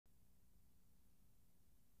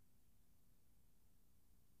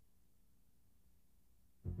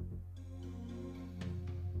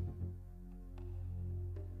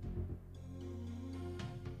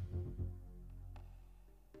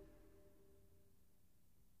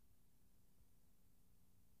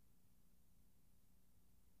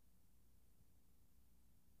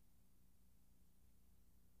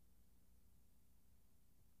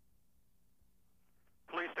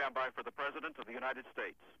by for the President of the United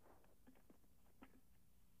States.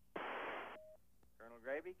 Colonel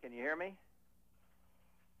Graby, can you hear me?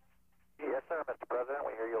 Yes, sir, Mr. President.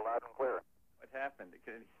 We hear you loud and clear. What happened?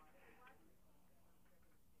 Can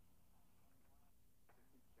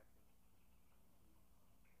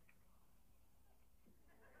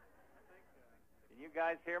you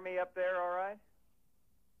guys hear me up there all right?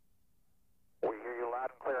 We hear you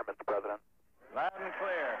loud and clear, Mr. President. Loud and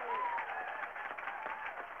clear.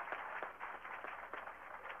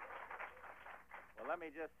 Well, let me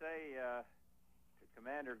just say to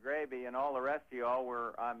Commander Graby and all the rest of you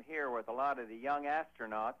all, I'm here with a lot of the young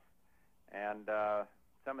astronauts and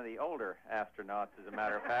some of the older astronauts, as a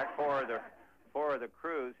matter of fact, four of the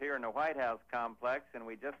crews here in the White House complex, and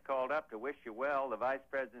we just called up to wish you well. The Vice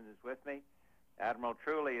President is with me. Admiral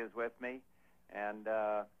Truly is with me, and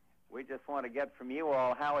we just want to get from you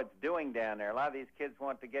all how it's doing down there. A lot of these kids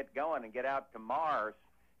want to get going and get out to Mars.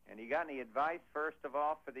 And you got any advice, first of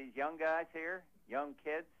all, for these young guys here, young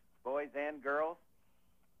kids, boys and girls?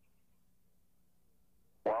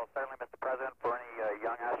 Well, certainly, Mr. President, for any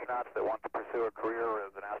young astronauts that want to pursue a career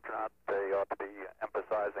as an astronaut, they ought to be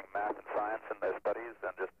emphasizing math and science in their studies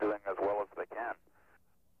and just doing as well as they can.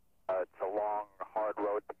 It's a long, hard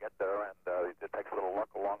road to get there, and it takes a little luck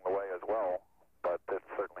along the way as well, but it's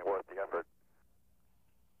certainly worth the effort.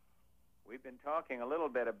 We've been talking a little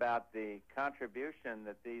bit about the contribution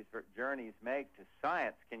that these journeys make to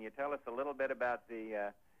science. Can you tell us a little bit about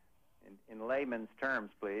the, in layman's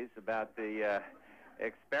terms, please, about the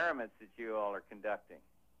experiments that you all are conducting?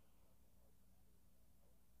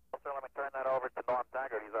 Well, sir, let me turn that over to Norm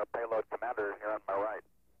Taggart. He's our payload commander here on my right.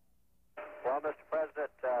 Well, Mr.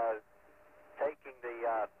 President, taking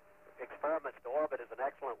the experiments to orbit is an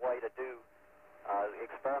excellent way to do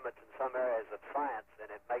experiments in some areas of science, and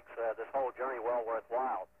it makes this whole journey well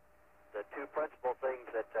worthwhile. The two principal things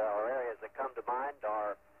that are areas that come to mind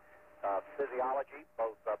are physiology,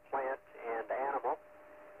 both plant and animal,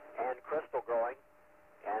 and crystal growing,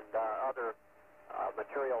 and other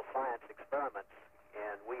material science experiments.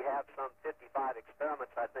 And we have some 55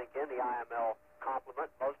 experiments, I think, in the IML complement.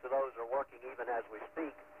 Most of those are working even as we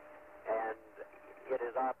speak, and it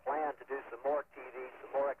is our plan to do some more TV,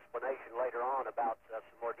 some more explanation later on about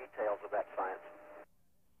some more details of that science.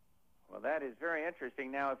 Well, that is very interesting.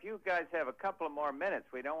 Now, if you guys have a couple of more minutes,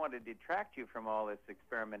 we don't want to detract you from all this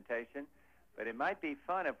experimentation, but it might be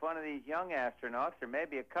fun if one of these young astronauts, or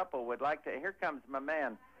maybe a couple, would like to... Here comes my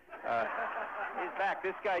man. He's back.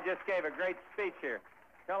 This guy just gave a great speech here.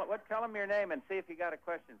 Tell him your name and see if you got a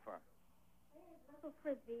question for him. My name is Russell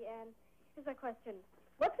Frisbee, and here's my question.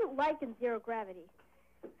 What's it like in zero gravity?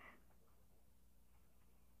 Did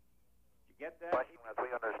you get that? The question, as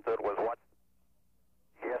we understood, was what...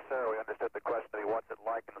 Yes, sir, we understood the question to be what's it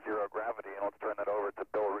like in zero gravity, and let's turn that over to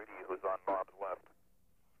Bill Reedy, who's on Norm's left.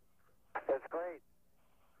 It's great.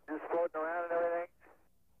 Just floating around and everything.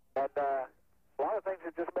 And a lot of things,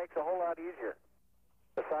 it just makes a whole lot easier.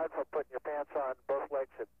 Aside from putting your pants on both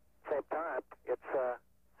legs at the same time, it's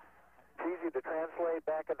easy to translate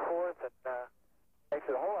back and forth, and makes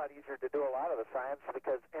it a whole lot easier to do a lot of the science,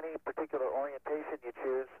 because any particular orientation you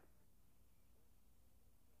choose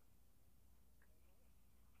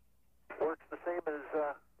works the same as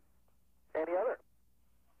any other.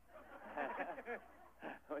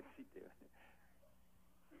 What's he doing?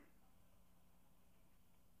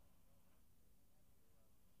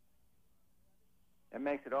 That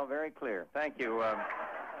makes it all very clear. Thank you.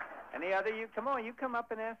 Any other? You come on. You come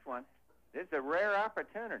up and ask one. This is a rare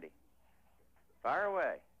opportunity. Fire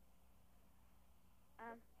away.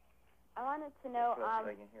 I wanted to know. So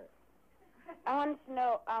they can hear it. I wanted to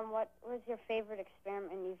know what was your favorite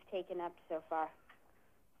experiment you've taken up so far?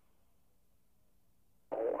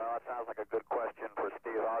 Well, that sounds like a good question for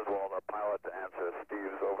Steve Oswald, our pilot, to answer.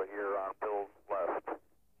 Steve's over here on Bill's left.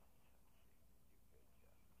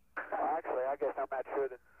 Actually, I guess I'm not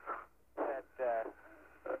sure that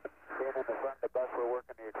being in the front of the bus, we're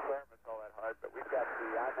working the experiments all that hard, but we've got the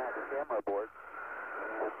IMAX camera aboard,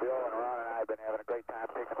 and Bill and Ron and I have been having a great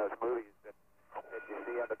time taking those movies that you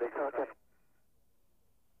see on the big screen.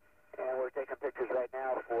 And we're taking pictures right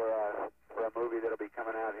now for a movie that'll be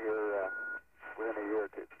coming out here within a year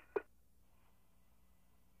or two.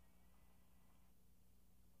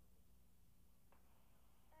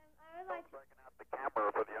 I would like to... Breaking out the camera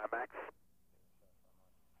for the IMAX.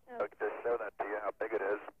 Oh. So just show that to you, how big it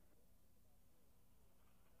is.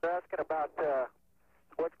 They're asking about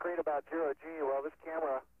what's great about zero G. Well, this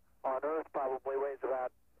camera on Earth probably weighs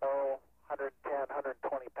about 110, 120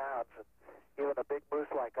 pounds. And even a big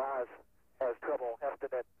moose like ours has trouble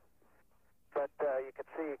hefting it but you can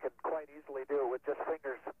see you can quite easily do it with just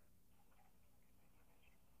fingers.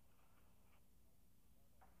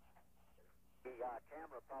 The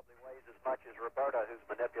camera probably weighs as much as Roberta, who's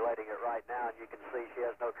manipulating it right now, and you can see she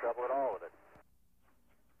has no trouble at all with it.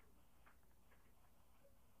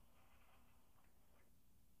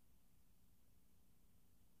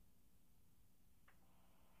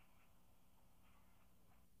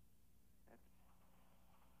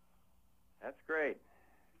 That's great.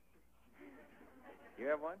 You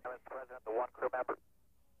have one? Mr. President, the one crew member.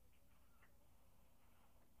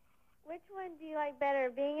 Which one do you like better,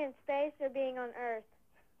 being in space or being on Earth?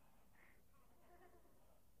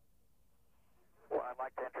 Well, I'd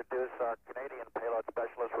like to introduce our Canadian payload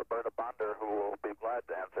specialist, Roberta Bonder, who will be glad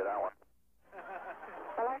to answer that one.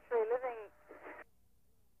 Well, actually, living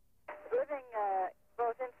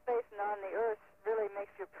both in space and on the Earth really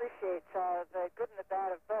makes you appreciate the good and the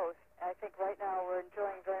bad of both. I think right now we're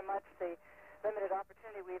enjoying very much the limited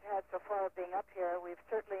opportunity we've had so far of being up here. We've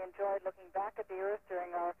certainly enjoyed looking back at the Earth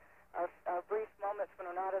during our brief moments when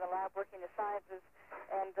we're not in the lab working the sciences,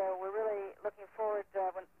 and we're really looking forward to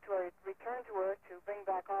our return to Earth to bring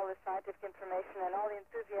back all the scientific information and all the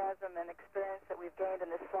enthusiasm and experience that we've gained in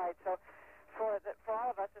this flight. So for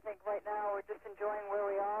all of us, I think right now we're just enjoying where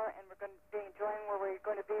we are, and we're going to be enjoying where we're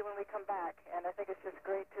going to be when we come back. And I think it's just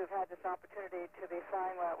great to have had this opportunity to be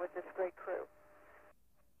flying with this great crew.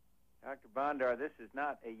 Dr. Bondar, this is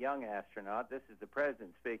not a young astronaut. This is the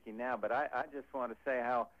President speaking now, but I just want to say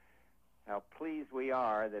how pleased we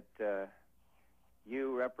are that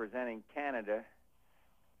you representing Canada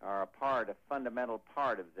are a fundamental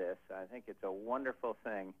part of this. I think it's a wonderful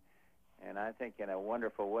thing, and I think in a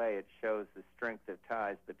wonderful way it shows the strength of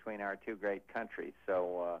ties between our two great countries.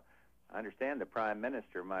 So I understand the Prime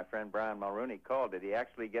Minister, my friend Brian Mulroney, called. Did he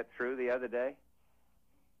actually get through the other day?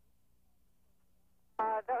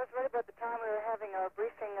 That was right about the time we were having our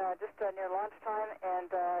briefing just near lunchtime, and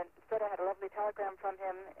instead I had a lovely telegram from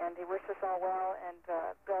him, and he wished us all well and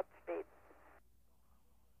Godspeed.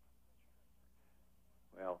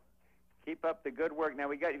 Well, keep up the good work. Now,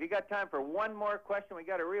 if you got time for one more question, we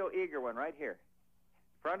got a real eager one right here.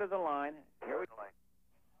 Front of the line. Here we go.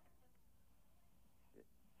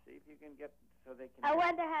 See if you can get so they can... I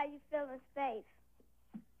wonder how you feel in space.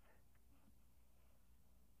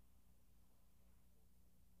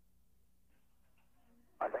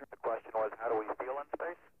 I think the question was, how do we feel in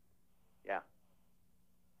space? Yeah.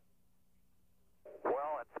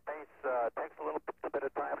 Well, in space, it takes a little bit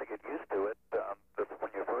of time to get used to it.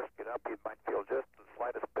 When you first get up, you might feel just the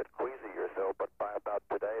slightest bit queasy or so, but by about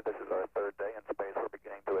today, this is our third day in space, we're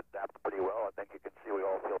beginning to adapt pretty well. I think you can see we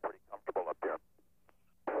all feel pretty comfortable up here.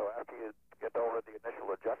 So after you get over the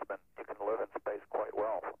initial adjustment, you can live in space quite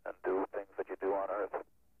well and do things that you do on Earth.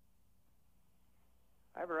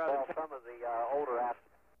 Well, some of the older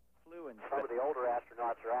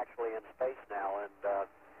astronauts are actually in space now, and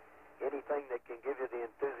anything that can give you the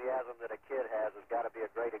enthusiasm that a kid has got to be a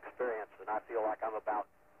great experience, and I feel like I'm about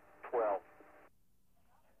 12.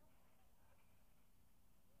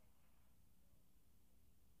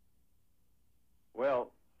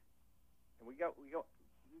 Well, we go. You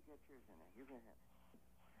get yours in there. You can have it.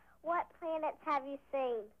 What planets have you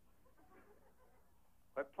seen?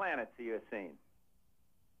 What planets have you seen?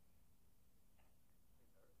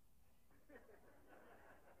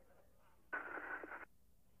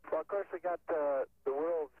 Well, of course, we got the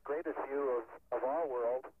world's greatest view of our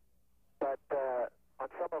world, but on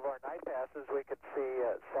some of our night passes, we could see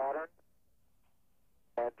Saturn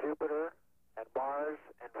and Jupiter and Mars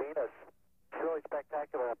and Venus. It's really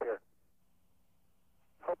spectacular up here.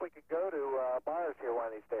 Hope we could go to Mars here one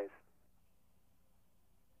of these days.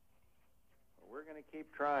 Well, we're going to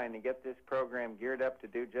keep trying to get this program geared up to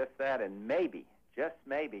do just that, and maybe, just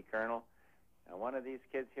maybe, Colonel, one of these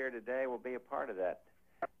kids here today will be a part of that.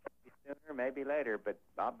 Maybe sooner, maybe later, but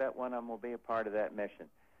I'll bet one of them will be a part of that mission.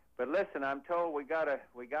 But listen, I'm told we gotta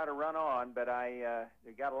run on, but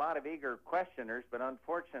we got a lot of eager questioners, but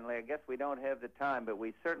unfortunately, I guess we don't have the time. But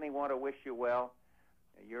we certainly want to wish you well.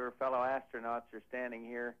 Your fellow astronauts are standing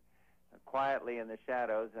here quietly in the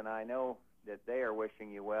shadows, and I know that they are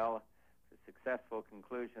wishing you well, the successful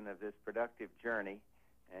conclusion of this productive journey,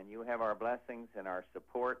 and you have our blessings and our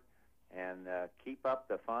support. And keep up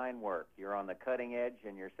the fine work. You're on the cutting edge,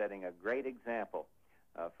 and you're setting a great example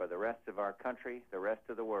for the rest of our country, the rest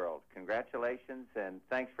of the world. Congratulations, and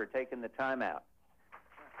thanks for taking the time out.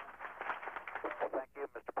 Well, thank you,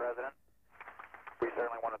 Mr. President. We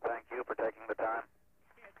certainly want to thank you for taking the time.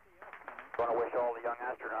 I want to wish all the young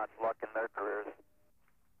astronauts luck in their careers.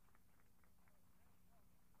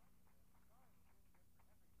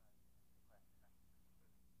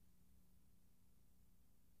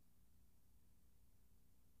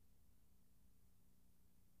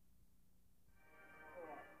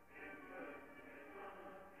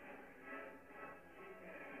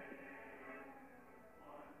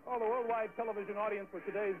 the worldwide television audience for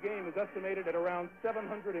today's game is estimated at around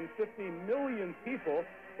 750 million people.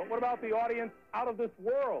 But what about the audience out of this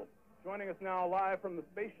world? Joining us now live from the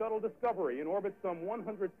Space Shuttle Discovery in orbit some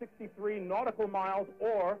 163 nautical miles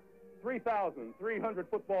or 3,300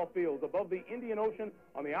 football fields above the Indian Ocean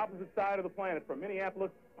on the opposite side of the planet. From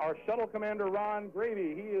Minneapolis, our shuttle commander, Ron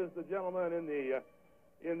Gravy. He is the gentleman in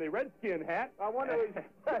the Redskin hat. I wonder who he's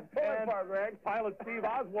pulling for, Greg. Pilot Steve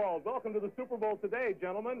Oswald. Welcome to the Super Bowl today,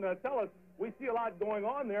 gentlemen. Tell us, we see a lot going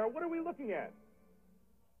on there. What are we looking at?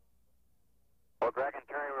 Well, Greg and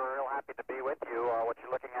Terry, we're real happy to be with you. What you're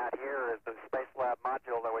looking at here is the Space Lab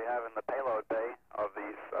module that we have in the payload bay of the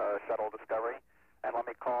Shuttle Discovery. And let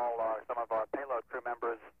me call some of our payload crew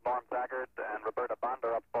members, Norm Zaggard and Roberta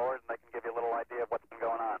Bonder, up forward, and they can give you a little idea of what's been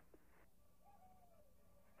going on.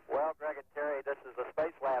 Well, Greg and Terry, this is a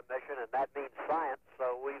Space Lab mission, and that means science,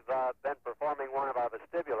 so we've been performing one of our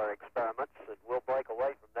vestibular experiments, and we'll break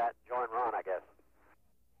away from that and join Ron, I guess.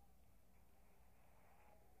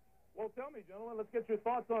 Well, tell me, gentlemen, let's get your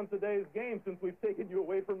thoughts on today's game since we've taken you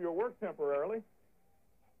away from your work temporarily.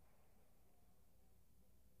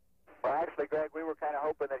 Well, actually, Greg, we were kind of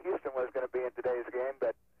hoping that Houston was going to be in today's game,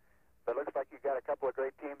 but it looks like you've got a couple of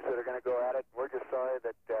great teams that are going to go at it. We're just sorry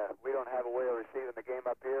that we don't have a way of receiving the game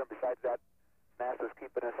up here, and besides that, NASA's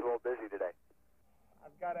keeping us a little busy today.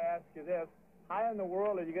 I've got to ask you this. How in the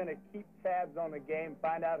world are you going to keep tabs on the game,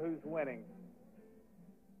 find out who's winning?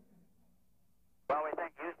 Well, we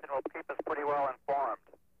think Houston will keep us pretty well informed.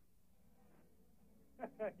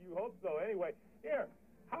 You hope so. Anyway, here,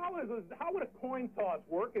 how would a coin toss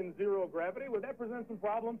work in zero gravity? Would that present some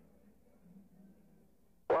problems?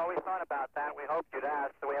 Well, we thought about that. We hoped you'd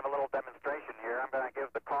ask, so we have a little demonstration here. I'm going to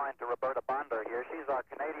give the coin to Roberta Bonder here. She's our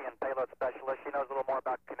Canadian payload specialist. She knows a little more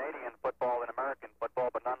about Canadian football than American football,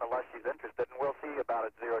 but nonetheless she's interested, and we'll see about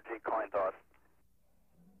a zero-G coin toss.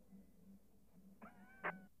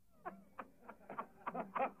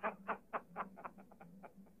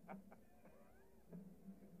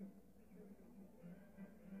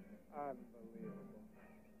 Unbelievable.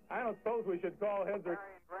 I don't suppose we should call heads or...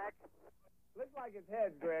 Greg? Looks like it's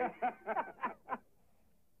heads, Greg.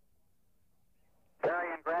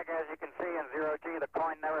 Terry and Greg, as you can see in zero-G, the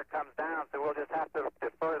coin never comes down, so we'll just have to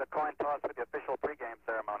defer the coin toss for the official pregame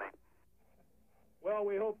ceremony. Well,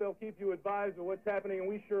 we hope they'll keep you advised of what's happening, and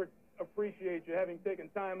we sure appreciate you having taken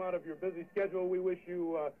time out of your busy schedule. We wish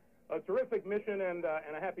you a terrific mission and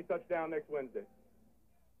a happy touchdown next Wednesday.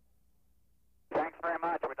 Thanks very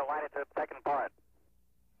much. We're delighted to have taken part.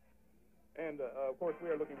 And, of course, we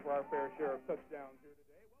are looking for our fair share of touchdowns here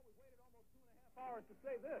today. Well, we waited almost 2.5 hours to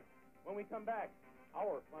say this. When we come back,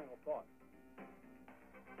 our final thoughts.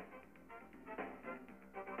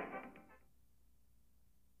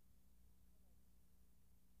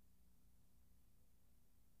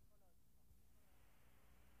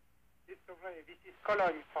 Discovery, this is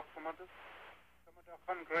Cologne for Commander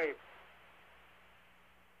Ron Graves.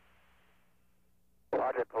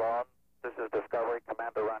 Roger, Cologne. This is Discovery.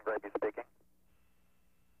 Commander Ron Gravy speaking.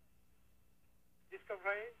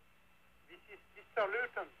 Discovery, this is Mr.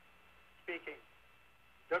 Luton speaking.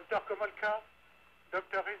 Dr. Komolka,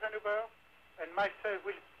 Dr. Eisenhuber, and myself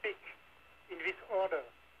will speak in this order.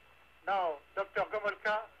 Now, Dr.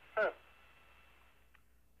 Komolka first.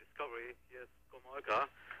 Discovery, hier ist Komolka.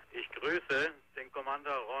 Ich grüße den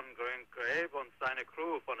Commander Ron Grave und seine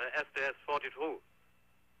Crew von der STS-42.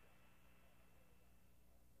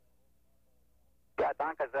 Ja,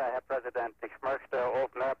 danke sehr, Herr Präsident. Ich möchte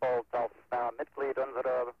Ulf Merbold als Mitglied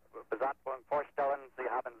unserer Besatzung vorstellen. Sie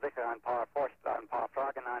haben sicher ein paar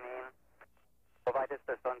Fragen an ihn. Soweit ist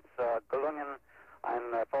es uns gelungen,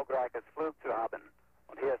 ein erfolgreiches Flug zu haben.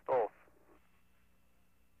 Und hier ist Ulf.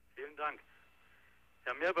 Vielen Dank.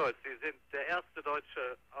 Herr Merbold, Sie sind der erste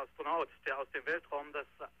deutsche Astronaut, der aus dem Weltraum das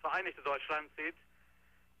vereinigte Deutschland sieht.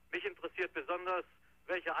 Mich interessiert besonders,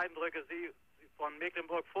 welche Eindrücke Sie von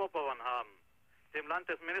Mecklenburg-Vorpommern haben, dem Land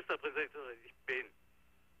des Ministerpräsidenten ich bin.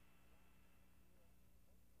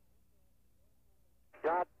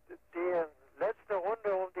 Ja, die letzte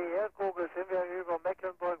Runde um die Erdkugel sind wir über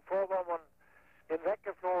Mecklenburg-Vorpommern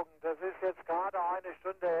hinweggeflogen. Das ist jetzt gerade eine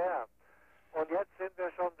Stunde her. Und jetzt sind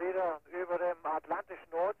wir schon wieder über dem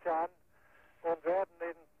Atlantischen Ozean und werden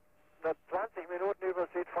in 20 Minuten über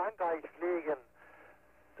Südfrankreich fliegen.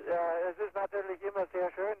 Es ist natürlich immer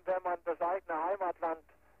sehr schön, wenn man das eigene Heimatland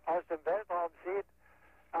aus dem Weltraum sieht,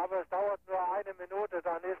 aber es dauert nur eine Minute,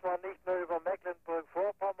 dann ist man nicht nur über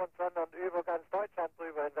Mecklenburg-Vorpommern, sondern über ganz Deutschland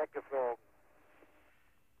drüber hinweggeflogen.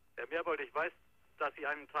 Herr Merbold, ich weiß, dass Sie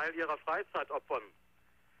einen Teil Ihrer Freizeit opfern.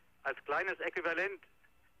 Als kleines Äquivalent,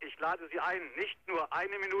 ich lade Sie ein, nicht nur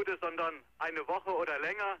eine Minute, sondern eine Woche oder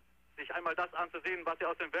länger sich einmal das anzusehen, was sie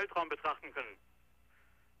aus dem Weltraum betrachten können.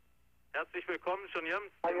 Herzlich willkommen, schon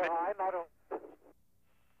Jens. Bei Ihrer Einladung.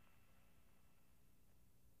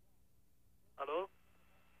 Hallo?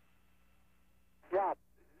 Ja,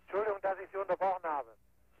 Entschuldigung, dass ich Sie unterbrochen habe.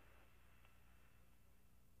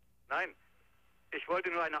 Nein, ich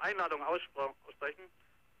wollte nur eine Einladung aussprechen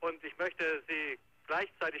und ich möchte Sie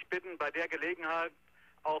gleichzeitig bitten, bei der Gelegenheit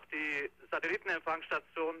auch die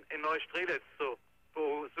Satellitenempfangsstation in Neustrelitz zu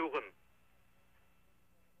besuchen.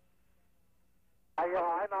 Bei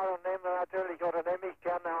Ihrer Einladung nehmen wir natürlich oder nehme ich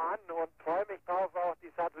gerne an und freue mich darauf, auch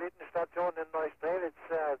die Satellitenstation in Neustrelitz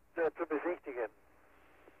zu besichtigen.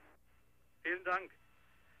 Vielen Dank.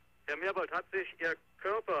 Herr Merbold, hat sich Ihr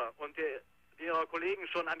Körper und Ihrer Kollegen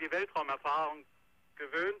schon an die Weltraumerfahrung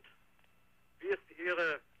gewöhnt? Wie ist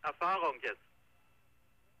Ihre Erfahrung jetzt?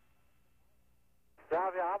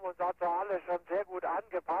 Ja, wir haben uns also alle schon sehr gut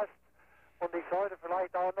angepasst und ich sollte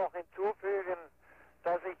vielleicht auch noch hinzufügen,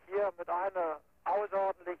 dass ich hier mit einer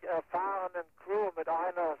außerordentlich erfahrenen Crew, mit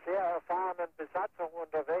einer sehr erfahrenen Besatzung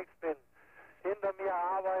unterwegs bin. Hinter mir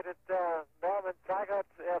arbeitet Norman Zaggart,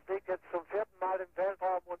 er fliegt jetzt zum 4. Mal im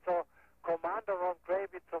Weltraum, unser Commander Ron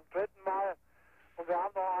Graby zum 3. Mal. Und wir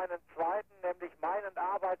haben noch einen zweiten, nämlich meinen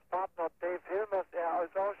Arbeitspartner Dave Hilmers, er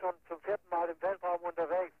ist auch schon zum 4. Mal im Weltraum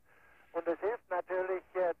unterwegs. Und es hilft natürlich,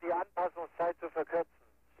 die Anpassungszeit zu verkürzen.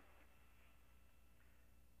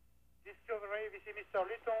 Discovery, this is Mr.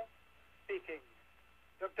 Luton speaking.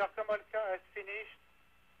 Dr. Komolka has finished.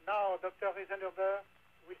 Now Dr. Eisenhuber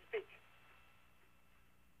will speak.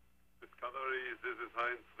 Discovery, this is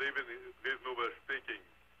Heinz Riesenhuber speaking.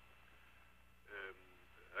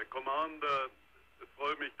 Herr Commander, es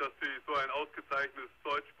freut mich, dass Sie so ein ausgezeichnetes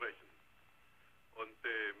Deutsch sprechen. Und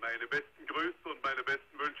meine besten Grüße und meine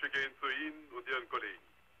besten Wünsche gehen zu Ihnen und Ihren Kollegen.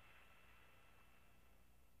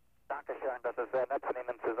 Dankeschön, das ist sehr nett von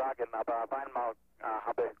Ihnen zu sagen, aber auf einmal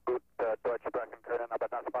habe ich gut Deutsch sprechen können, aber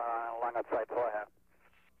das war eine lange Zeit vorher.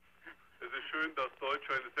 Es ist schön, dass Deutsch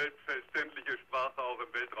eine selbstverständliche Sprache auch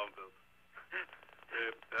im Weltraum wird.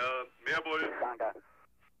 Herr Merbold, Danke.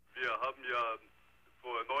 wir haben ja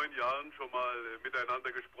vor 9 Jahren schon mal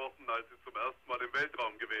miteinander gesprochen, als Sie zum ersten Mal im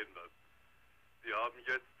Weltraum gewesen sind. Sie haben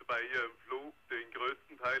jetzt bei Ihrem Flug den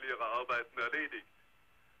größten Teil Ihrer Arbeiten erledigt.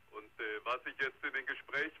 Und was ich jetzt in den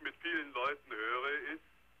Gesprächen mit vielen Leuten höre, ist,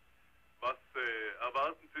 was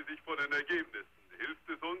erwarten Sie sich von den Ergebnissen? Hilft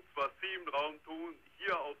es uns, was Sie im Raum tun,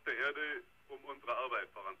 hier auf der Erde, um unsere Arbeit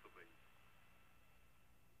voranzubringen?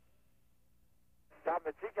 Ja,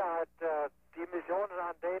 mit Sicherheit. Die Missionen,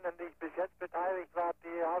 an denen ich bis jetzt beteiligt war,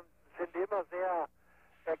 sind immer sehr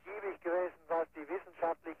ergiebig gewesen, was die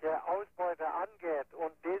wissenschaftliche Ausbeute angeht.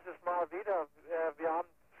 Und dieses Mal wieder, wir haben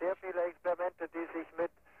sehr viele Experimente, die sich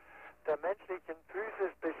mit der menschlichen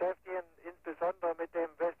Physis beschäftigen, insbesondere mit dem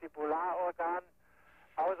Vestibularorgan.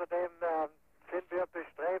 Außerdem sind wir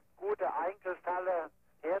bestrebt, gute Einkristalle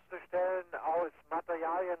herzustellen aus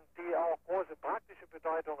Materialien, die auch große praktische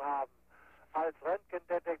Bedeutung haben, als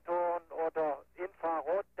Röntgendetektoren oder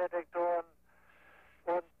Infrarotdetektoren.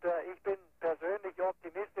 Und ich bin persönlich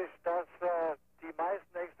optimistisch, dass die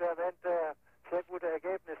meisten Experimente sehr gute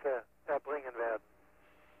Ergebnisse erbringen werden.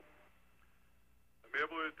 Herr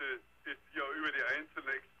Merbold, ist ja über die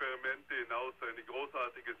einzelnen Experimente hinaus eine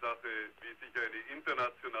großartige Sache, wie sich eine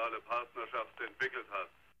internationale Partnerschaft entwickelt hat.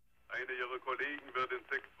 Einer Ihrer Kollegen wird in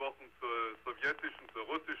 6 Wochen zur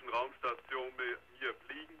russischen Raumstation mit mir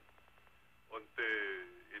fliegen. Und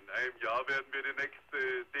in einem Jahr werden wir die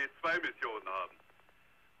nächste D2-Mission haben.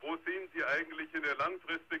 Wo sehen Sie eigentlich in der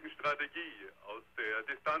langfristigen Strategie aus der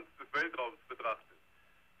Distanz des Weltraums betrachtet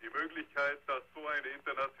die Möglichkeit, dass so eine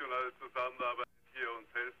internationale Zusammenarbeit hier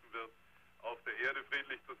uns helfen wird, auf der Erde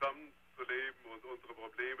friedlich zusammenzuleben und unsere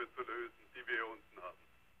Probleme zu lösen, die wir hier unten haben?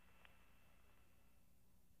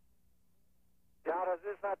 Ja, das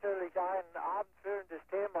ist natürlich ein abendfüllendes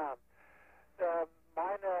Thema.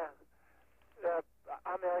 Meine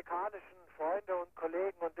amerikanischen Freunde und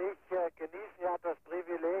Kollegen und ich genießen ja das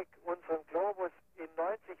Privileg, unseren Globus in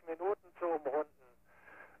 90 Minuten zu umrunden.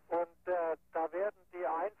 Und da werden die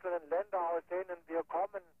einzelnen Länder, aus denen wir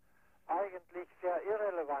kommen, eigentlich sehr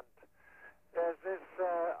irrelevant. Es ist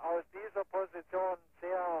aus dieser Position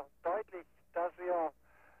sehr deutlich, dass wir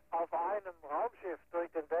auf einem Raumschiff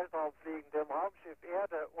durch den Weltraum fliegen, dem Raumschiff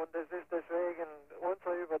Erde. Und es ist deswegen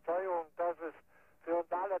unsere Überzeugung, dass es für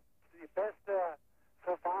uns alle die beste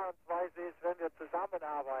Verfahrensweise ist, wenn wir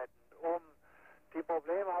zusammenarbeiten, um die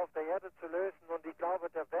Probleme auf der Erde zu lösen. Und ich glaube,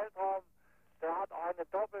 der Weltraum, der hat eine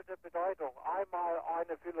doppelte Bedeutung. Einmal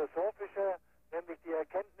eine philosophische, nämlich die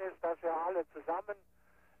Erkenntnis, dass wir alle zusammen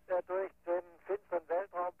durch den finsteren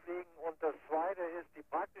Weltraum fliegen. Und das Zweite ist die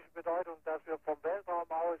praktische Bedeutung, dass wir vom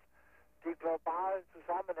Weltraum aus die globalen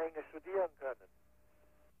Zusammenhänge studieren können.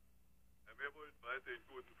 Wir wollen weiterhin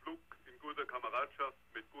guten Flug, in guter Kameradschaft,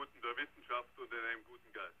 mit guten der Wissenschaft und in einem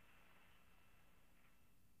guten Geist.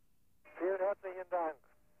 Vielen herzlichen Dank.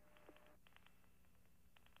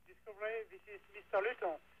 Discovery, this is Mr.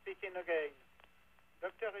 Luton speaking again.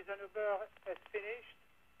 Dr. Eisenhuber has finished.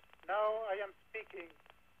 Now I am speaking.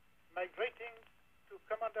 My greetings to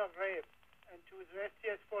Commander Grabe and to the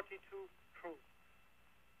STS-42 crew.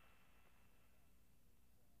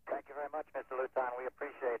 Thank you very much, Mr. Luton. We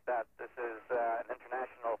appreciate that. This is an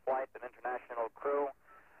international flight, an international crew,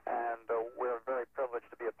 and we're very privileged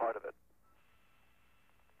to be a part of it.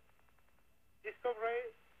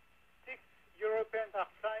 Discovery, 6 Europeans are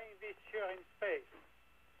flying this year in space.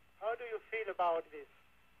 How do you feel about this?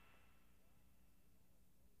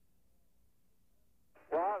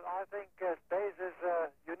 Well, I think space is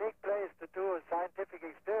a unique place to do scientific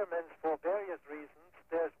experiments for various reasons.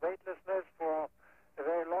 There's weightlessness for a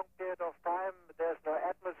very long period of time. There's no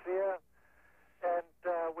atmosphere.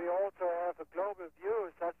 And we also have a global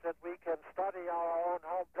view such that we can study our own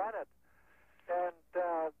home planet. And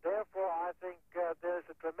therefore, I think there's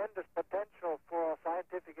a tremendous potential for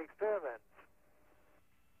scientific experiments.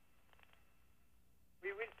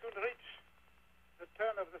 We will soon reach the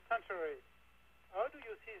turn of the century. How do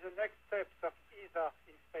you see the next steps of ESA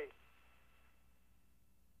in space?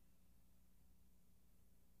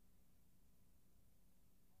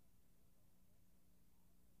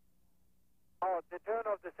 Oh, the turn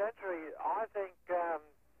of the century, I think,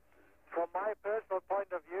 from my personal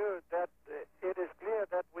point of view, that it is clear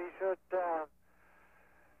that we should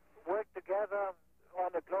work together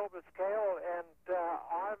on a global scale, and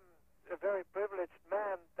I'm a very privileged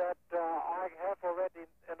man that I have already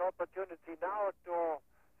an opportunity now to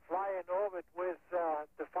fly in orbit with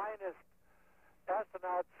the finest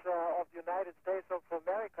astronauts of the United States of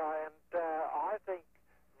America, and I think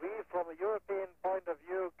we, from a European point of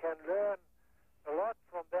view, can learn a lot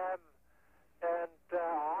from them, and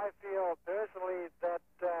I feel personally that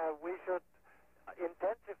we should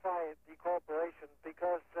intensify the cooperation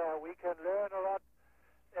because we can learn a lot,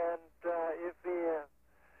 and if we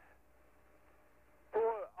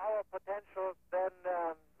pull our potential, then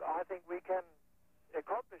I think we can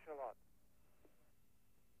accomplish a lot.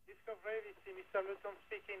 Discovery, this is Mr. Luton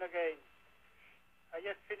speaking again. I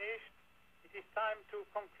have finished. It is time to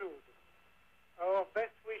conclude. Our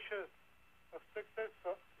best wishes of success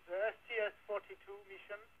for the STS-42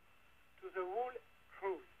 mission to the whole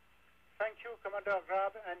crew. Thank you, Commander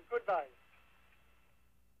Grabe, and goodbye.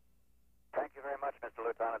 Thank you very much, Mr.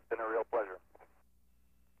 Luton. It's been a real pleasure.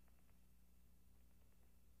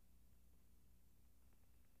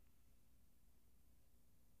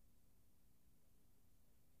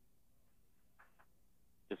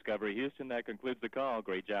 Discovery Houston, that concludes the call.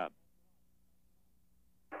 Great job.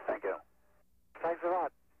 Thank you. Thanks a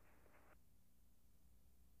lot.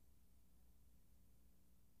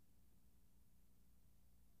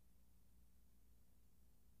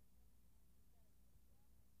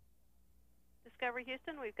 Discovery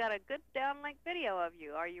Houston, we've got a good downlink video of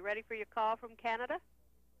you. Are you ready for your call from Canada?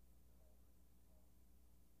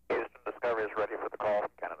 Houston, Discovery is ready for the call from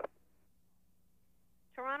Canada.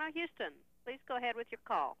 Toronto, Houston, please go ahead with your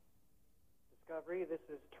call. Discovery, this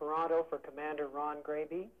is Toronto for Commander Ron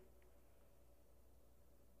Grabe.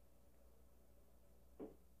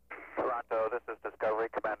 Toronto, this is Discovery,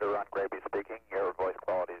 Commander Ron Grabe speaking. Your voice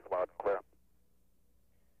quality is loud and clear.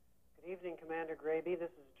 Good evening, Commander Grabe. This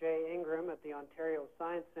is Jay Ingram at the Ontario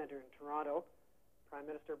Science Centre in Toronto. Prime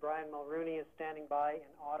Minister Brian Mulroney is standing by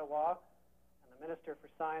in Ottawa, and the Minister for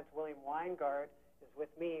Science, William Weingard, is with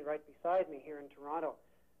me, right beside me here in Toronto.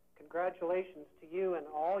 Congratulations to you and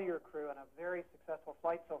all your crew on a very successful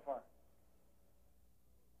flight so far.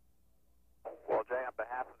 Well, Jay, on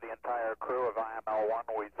behalf of the entire crew of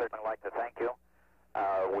IML-1, we'd certainly like to thank you.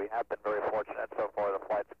 We have been very fortunate so far. The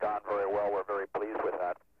flight's gone very well. We're very pleased with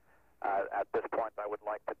that. At this point, I would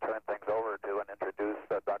like to turn things over to and introduce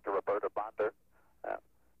Dr. Roberta Bonder.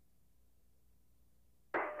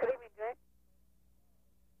 Good evening, Jay.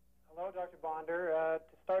 Hello, Dr. Bonder.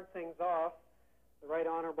 To start things off, the Right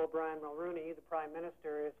Honourable Brian Mulroney, the Prime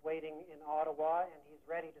Minister, is waiting in Ottawa, and he's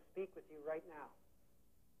ready to speak with you right now.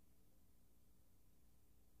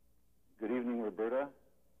 Good evening, Roberta,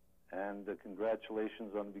 and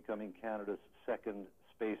congratulations on becoming Canada's second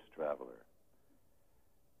space traveler.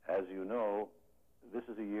 As you know, this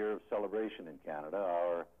is a year of celebration in Canada,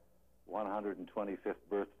 our 125th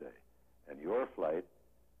birthday, and your flight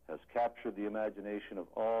has captured the imagination of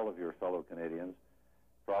all of your fellow Canadians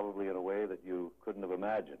probably in a way that you couldn't have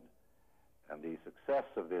imagined. And the success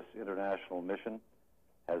of this international mission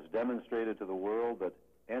has demonstrated to the world that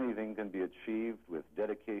anything can be achieved with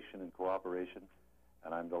dedication and cooperation.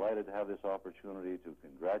 And I'm delighted to have this opportunity to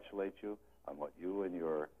congratulate you on what you and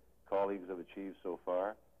your colleagues have achieved so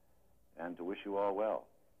far, and to wish you all well.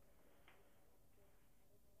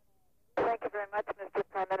 Thank you very much, Mr.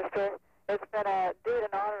 Prime Minister. It's been indeed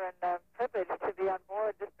an honor and a privilege to be on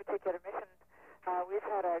board this particular mission. We've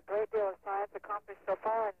had a great deal of science accomplished so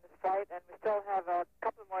far in this flight, and we still have a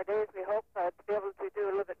couple more days, we hope, to be able to do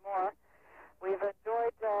a little bit more. We've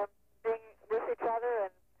enjoyed being with each other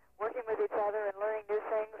and working with each other and learning new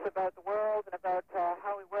things about the world and about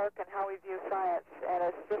how we work and how we view science. And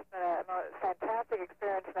it's just been a fantastic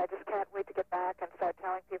experience, and I just can't wait to get back and start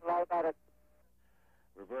telling people all about it.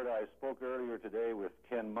 Roberta, I spoke earlier today with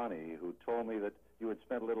Ken Money, who told me that you had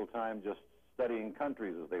spent a little time just studying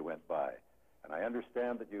countries as they went by. And I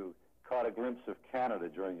understand that you caught a glimpse of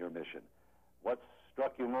Canada during your mission. What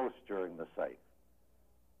struck you most during the sight?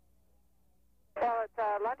 Well, it's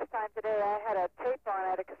lunchtime today. I had a tape on,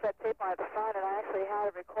 I had a cassette tape on at the front, and I actually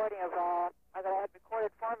had a recording of that I had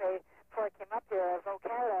recorded for me before I came up here of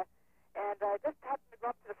Canada. And I just happened to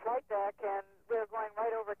go up to the flight deck, and we were going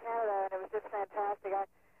right over Canada, and it was just fantastic.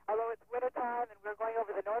 Although it's wintertime, and we were going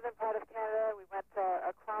over the northern part of Canada, we went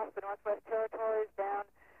across the Northwest Territories, down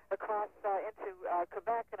across into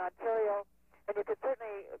Quebec and Ontario, and you could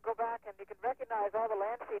certainly go back and you could recognize all the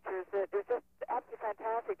land features. It was just absolutely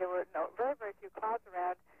fantastic. There were very, very few clouds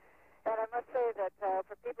around. And I must say that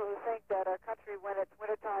for people who think that our country, when it's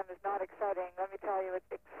wintertime, is not exciting, let me tell you,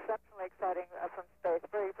 it's exceptionally exciting from space.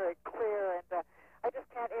 Very, very clear. And I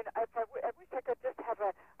just can't, I wish I could just have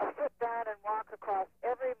a foot down and walk across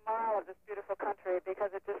every mile of this beautiful country,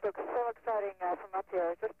 because it just looks so exciting from up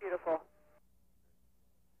here. It's just beautiful.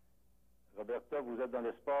 Roberta, vous êtes dans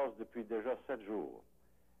l'espace depuis déjà 7 jours.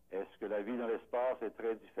 Est-ce que la vie dans l'espace est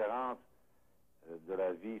très différente de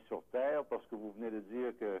la vie sur Terre? Parce que vous venez de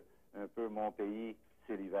dire que un peu mon pays,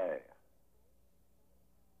 c'est l'hiver.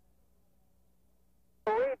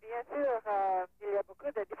 Oui, bien sûr, il y a beaucoup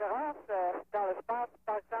de différences dans l'espace.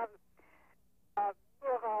 Par exemple,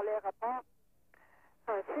 pour les repas,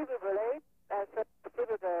 si vous voulez, c'est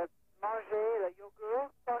possible de manger le yogourt,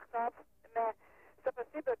 par exemple, mais c'est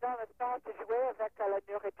possible dans l'espace de jouer avec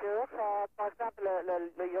la nourriture. Par exemple,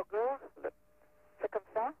 le yogourt, c'est comme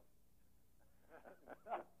ça.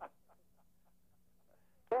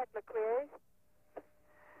 Avec le cuir.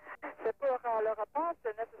 C'est pour le repas,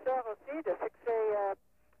 c'est nécessaire aussi de fixer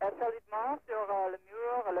solidement sur le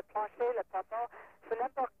mur, le plancher, le plafond. Sur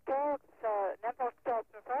n'importe quelle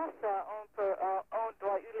surface, on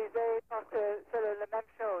doit utiliser, parce que c'est la même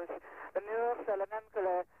chose. Le mur, c'est le même que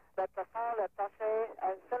le plafond, le plancher,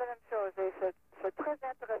 c'est la même chose. Et c'est très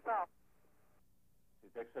intéressant.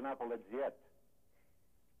 C'est excellent pour la diète.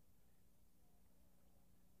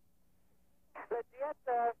 La diète,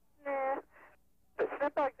 ce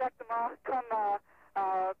n'est pas exactement comme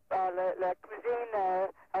la cuisine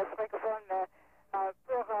francophone, mais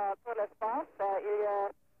pour l'espace, il y a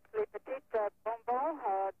les petites bonbons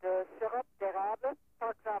de sirop d'érable,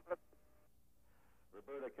 par exemple.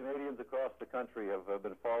 Roberta, Canadians across the country have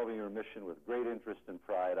been following your mission with great interest and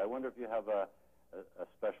pride. I wonder if you have a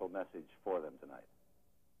special message for them tonight.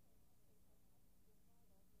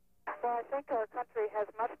 Well, I think our country has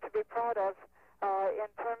much to be proud of in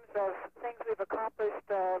terms of things we've accomplished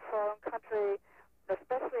for our own country,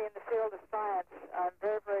 especially in the field of science. I'm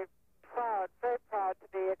very, very proud to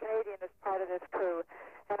be a Canadian as part of this crew.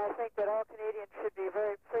 And I think that all Canadians should be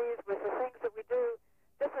very pleased with the things that we do,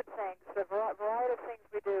 different things, the variety of things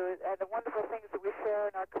we do, and the wonderful things that we share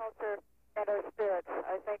in our culture and our spirit.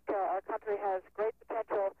 I think our country has great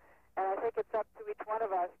potential, and I think it's up to each one of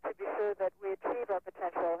us to be sure that we achieve our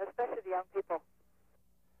potential, especially the young people.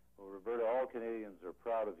 Well, Roberta, all Canadians are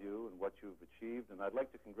proud of you and what you've achieved, and I'd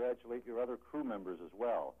like to congratulate your other crew members as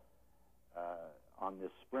well on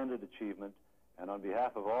this splendid achievement. And on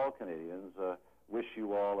behalf of all Canadians, wish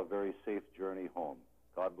you all a very safe journey home.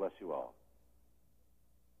 God bless you all.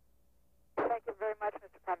 Thank you very much,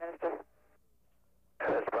 Mr. Prime Minister.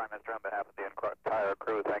 Mr. Prime Minister, on behalf of the entire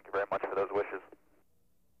crew, thank you very much for those wishes.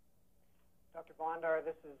 Dr. Bondar,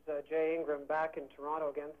 this is Jay Ingram back in Toronto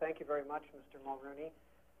again. Thank you very much, Mr. Mulrooney.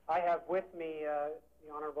 I have with me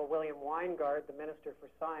the Honorable William Weingard, the Minister for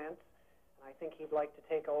Science, and I think he'd like to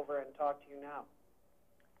take over and talk to you now.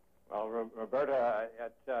 Well, Roberta,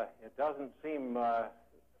 it doesn't seem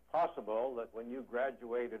possible that when you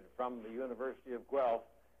graduated from the University of Guelph,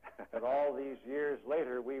 that all these years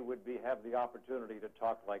later we would have the opportunity to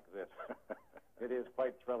talk like this. It is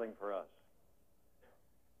quite thrilling for us.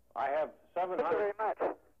 I have 700, Thank you very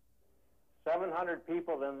much. 700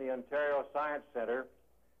 people in the Ontario Science Centre,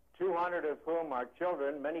 200 of whom are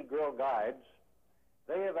children, many Girl Guides.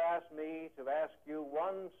 They have asked me to ask you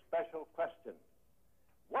one special question.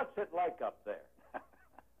 What's it like up there?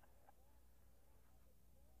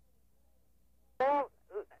 Well,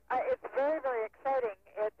 it's very, very exciting.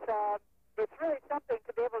 It's really something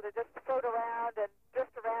to be able to just float around and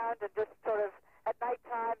drift around and just sort of at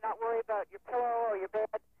nighttime not worry about your pillow or your bed.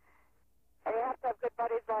 And you have to have good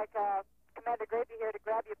buddies like Commander Graby here to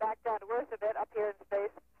grab you back down to earth a bit up here in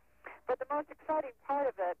space. But the most exciting part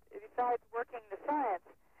of it, besides working the science,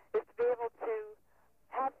 is to be able to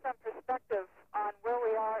have some perspective on where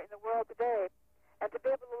we are in the world today and to be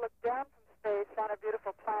able to look down from space on a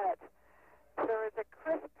beautiful planet. There is a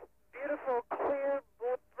crisp, beautiful, clear,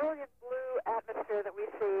 brilliant blue atmosphere that we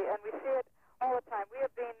see, and we see it all the time. We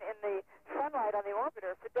have been in the sunlight on the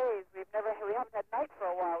orbiter for days. We haven't had night for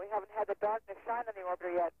a while. We haven't had the darkness shine on the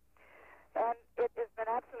orbiter yet. And it has been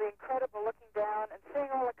absolutely incredible looking down and seeing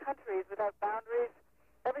all the countries without boundaries,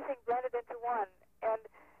 everything blended into one. And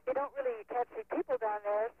you can't see people down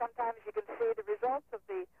there. Sometimes you can see the results of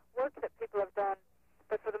the work that people have done.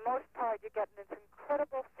 But for the most part, you get this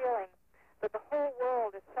incredible feeling that the whole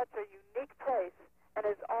world is such a unique place and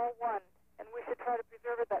is all one. And we should try to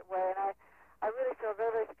preserve it that way. And I really feel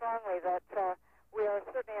very, very strongly that we are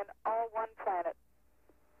certainly an all-one planet.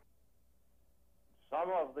 Some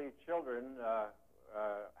of the children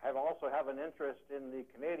also have an interest in the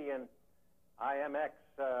Canadian IMX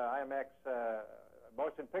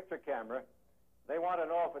motion picture camera. They want to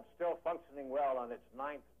know if it's still functioning well on its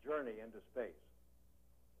 9th journey into space.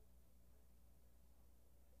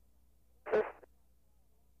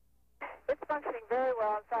 It's functioning very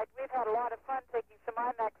well. In fact, we've had a lot of fun taking some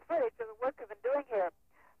IMAX footage of the work we've been doing here.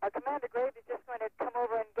 Commander Graves is just going to come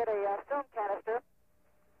over and get a film canister.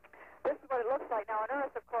 This is what it looks like. Now, on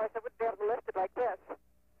Earth, of course, I wouldn't be able to lift it like this.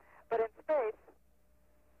 But in space,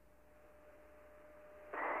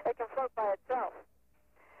 it can float by itself.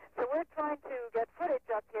 So we're trying to get footage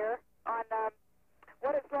up here on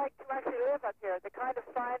what it's like to actually live up here, the kind of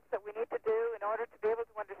science that we need to do in order to be able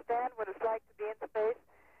to understand what it's like to be in space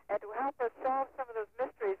and to help us solve some of those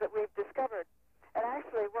mysteries that we've discovered. And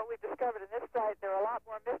actually, what we've discovered in this flight, there are a lot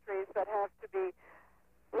more mysteries that have to be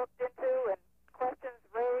looked into and questions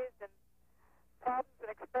raised and problems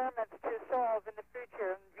and experiments to solve in the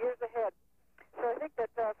future and years ahead. So I think that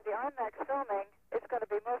for the IMAX filming, it's going to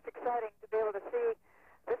be most exciting to be able to see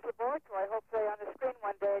this laboratory, hopefully on the screen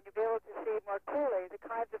one day, and you'll be able to see more clearly the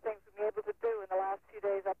kinds of things we've been able to do in the last few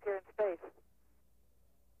days up here in space.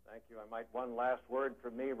 Thank you. One last word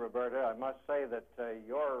from me, Roberta. I must say that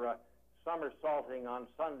your somersaulting on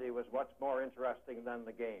Sunday was much more interesting than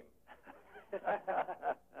the game.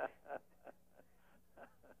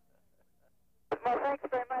 Well, thanks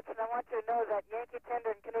very much, and I want you to know that Yankee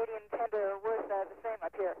tender and Canadian tender are worth the same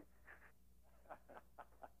up here.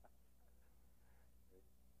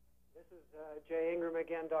 This is Jay Ingram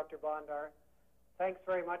again, Dr. Bondar. Thanks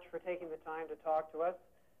very much for taking the time to talk to us,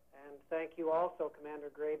 and thank you also, Commander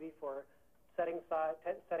Graby, for setting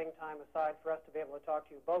time aside for us to be able to talk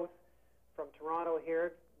to you both from Toronto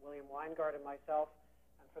here, William Weingart and myself,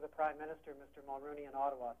 and for the Prime Minister, Mr. Mulrooney in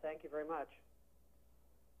Ottawa. Thank you very much.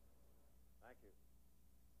 Thank you.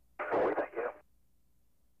 Thank you.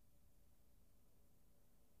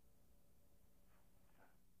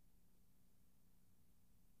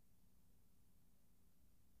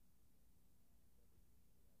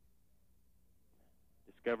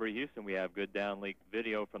 Discovery Houston, we have good downlink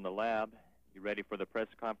video from the lab. You ready for the press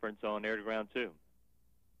conference on Air to Ground 2?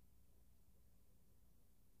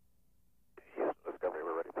 Houston Discovery,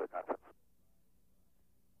 we're ready for the conference.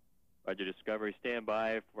 Roger, Discovery, stand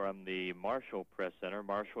by from the Marshall Press Center.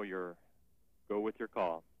 Marshall, go with your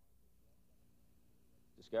call.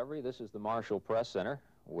 Discovery, this is the Marshall Press Center.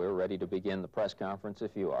 We're ready to begin the press conference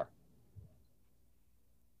if you are.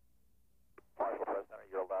 Marshall Press Center,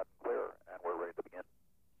 you're loud and clear, and we're ready to begin.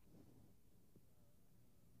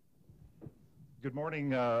 Good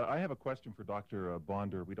morning. I have a question for Dr.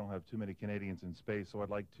 Bondar. We don't have too many Canadians in space, so I'd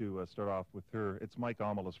like to start off with her. It's Mike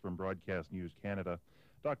Omelis from Broadcast News Canada.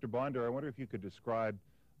 Dr. Bondar, I wonder if you could describe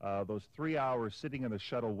those 3 hours sitting in the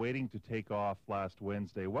shuttle waiting to take off last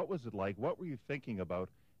Wednesday. What was it like? What were you thinking about?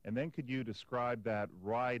 And then could you describe that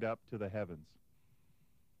ride up to the heavens?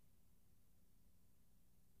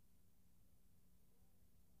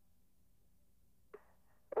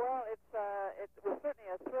 Well, it was certainly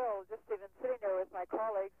a thrill just even sitting there with my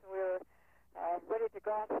colleagues. We were ready to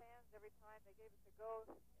grasp hands every time they gave us a go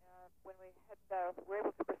when we were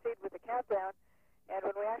able to proceed with the countdown. And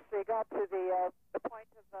when we actually got to the point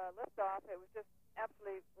of liftoff, it was just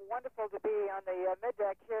absolutely wonderful to be on the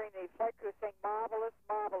middeck hearing the flight crew sing "Marvelous,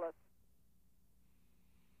 Marvelous."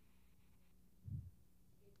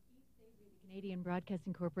 Canadian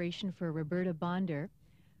Broadcasting Corporation for Roberta Bonder.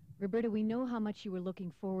 Roberta, we know how much you were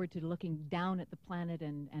looking forward to looking down at the planet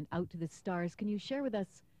and out to the stars. Can you share with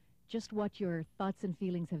us just what your thoughts and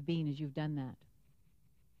feelings have been as you've done that?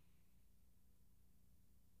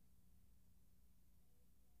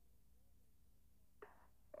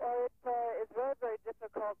 Well, it's very, very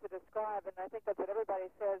difficult to describe, and I think that's what everybody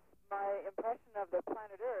says. My impression of the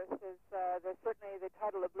planet Earth is there's certainly the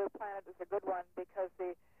title of Blue Planet is a good one because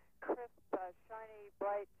the crisp, shiny,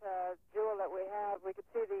 bright jewel that we have, we could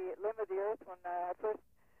see the limb of the Earth when I first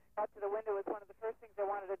got to the window. It was one of the first things I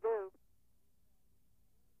wanted to do.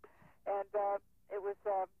 And it was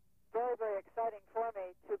very, very exciting for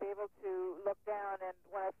me to be able to look down. And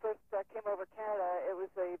when I first came over Canada, it was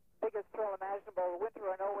the biggest thrill imaginable, winter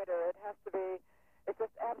or no winter. It has to be, it's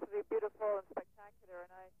just absolutely beautiful and spectacular.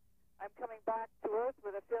 And I'm coming back to Earth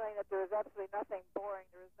with a feeling that there is absolutely nothing boring.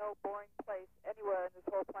 There is no boring place anywhere in this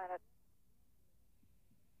whole planet.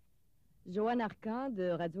 Joanne Arcan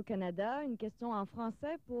de Radio-Canada, une question en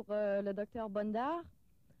français pour le docteur Bondar.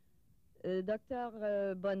 Docteur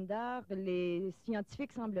Bondar, les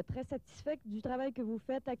scientifiques semblent très satisfaits du travail que vous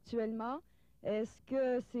faites actuellement. Est-ce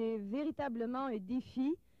que c'est véritablement un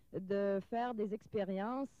défi de faire des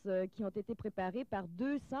expériences qui ont été préparées par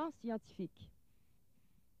 200 scientifiques?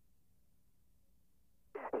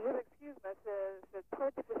 Je m'excuse, mais c'est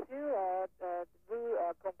très difficile de vous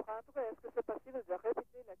comprendre. Est-ce que c'est possible de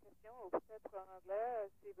répéter la question ou peut-être en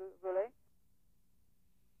anglais, si vous voulez?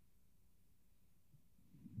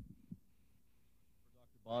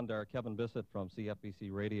 Bondar, Kevin Bissett from CFBC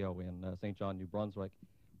Radio in St. John, New Brunswick.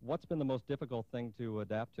 What's been the most difficult thing to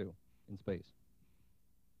adapt to in space?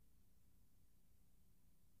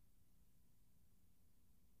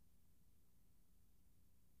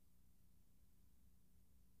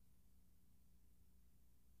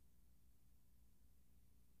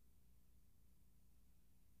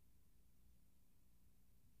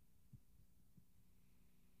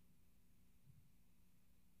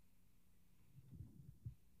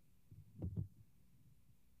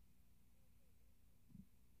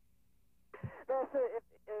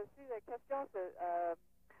 Si la question c'est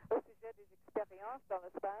au sujet des expériences dans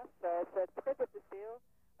l'espace, c'est très difficile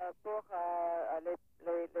pour les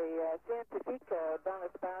scientifiques dans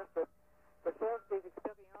l'espace de faire des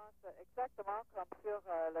expériences exactement comme sur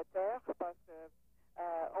la Terre parce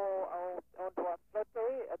qu'on doit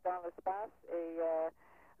flotter dans l'espace et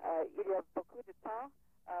il y a beaucoup de temps.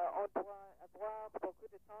 On doit avoir beaucoup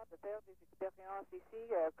de temps de faire des expériences ici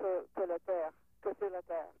que la Terre, que sur la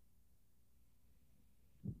Terre.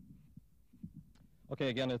 Okay,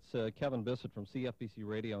 again, it's Kevin Bissett from CFBC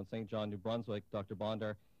Radio in St. John, New Brunswick. Dr.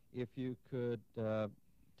 Bondar, if you could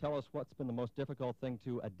tell us what's been the most difficult thing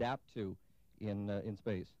to adapt to in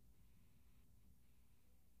space.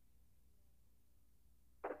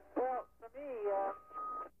 Well, for me,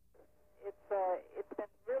 it's been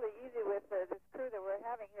really easy with this crew that we're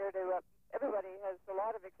having here. Everybody has a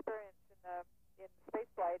lot of experience in space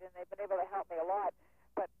flight, and they've been able to help me a lot.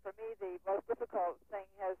 But for me, the most difficult thing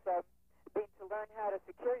has been to learn how to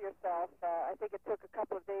secure yourself. I think it took a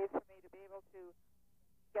couple of days for me to be able to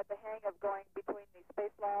get the hang of going between the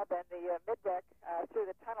space lab and the middeck through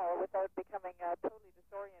the tunnel without becoming totally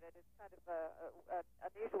disoriented. It's kind of an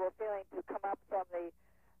unusual feeling to come up from the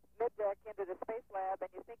middeck into the space lab and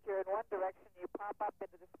you think you're in one direction, you pop up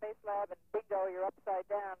into the space lab and bingo, you're upside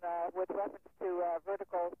down with reference to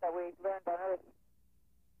verticals that we learned on Earth.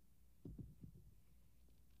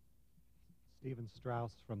 Stephen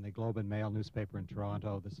Strauss from the Globe and Mail newspaper in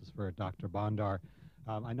Toronto. This is for Dr. Bondar.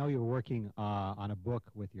 I know you're working on a book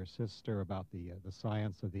with your sister about the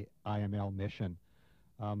science of the IML mission.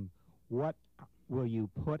 What will you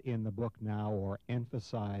put in the book now or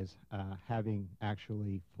emphasize having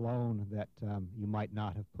actually flown that you might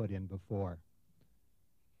not have put in before?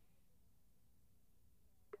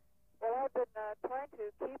 Well, I've been trying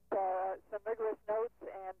to keep some rigorous notes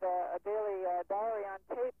and a daily diary on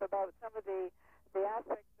tape about some of the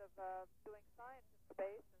aspects of doing science in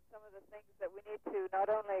space and some of the things that we need to not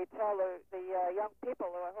only tell the young people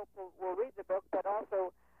who I hope will read the book, but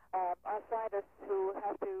also our scientists who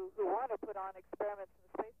want to put on experiments in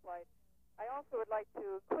space flight. I also would like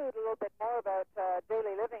to include a little bit more about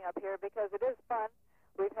daily living up here because it is fun.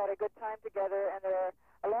 We've had a good time together, and there are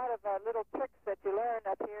a lot of little tricks that you learn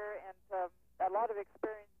up here and a lot of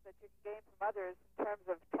experience that you can gain from others in terms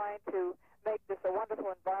of trying to make this a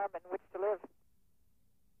wonderful environment in which to live.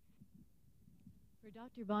 For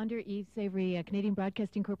Dr. Bonder, Yves Savory, Canadian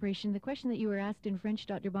Broadcasting Corporation. The question that you were asked in French,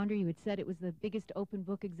 Dr. Bonder, you had said it was the biggest open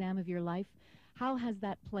book exam of your life. How has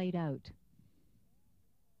that played out?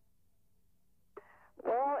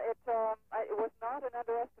 Well, it was not an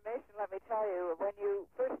underestimation, let me tell you. When you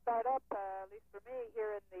first start up, at least for me,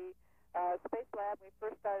 here in the Space Lab, we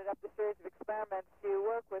first started up the series of experiments, you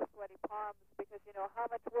work with sweaty palms because you know how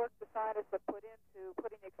much work the scientists have put into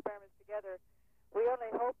putting the experiments together. We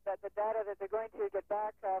only hope that the data that they're going to get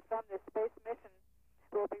back from this space mission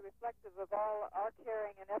will be reflective of all our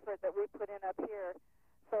caring and effort that we put in up here.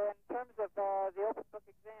 So in terms of the open book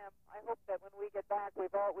exam, I hope that when we get back,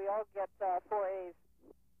 we all get 4 A's.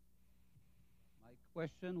 My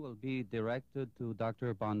question will be directed to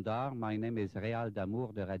Dr. Bondar. My name is Réal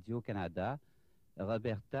Damour de Radio-Canada.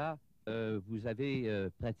 Roberta, vous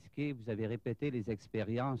avez pratiqué, vous avez répété les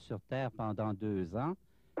expériences sur Terre pendant 2 ans.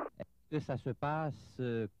 Est-ce que ça se passe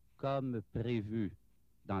comme prévu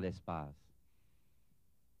dans l'espace?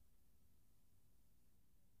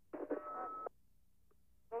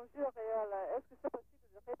 Bonjour Réal, est-ce que c'est possible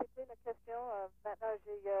de répéter la question? Maintenant,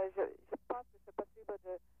 je pense que c'est possible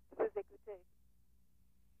de vous écouter.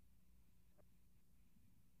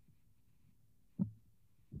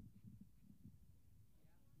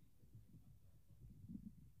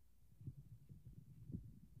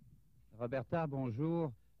 Roberta,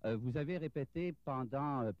 bonjour. Vous avez répété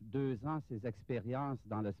pendant 2 ans ces expériences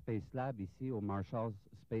dans le Space Lab ici au Marshall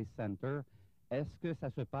Space Center. Est-ce que ça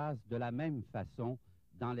se passe de la même façon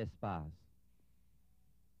dans l'espace?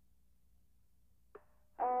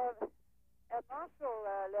 À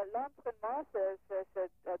Marshall, l'entraînement,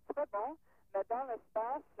 c'est très bon, mais dans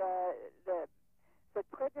l'espace, c'est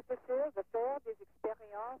très difficile de faire des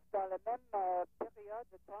expériences dans la même période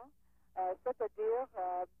de temps. C'est-à-dire,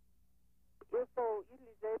 il faut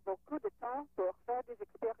utiliser beaucoup de temps pour faire des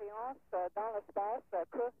expériences dans l'espace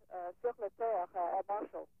que sur la Terre à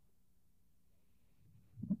Marshall.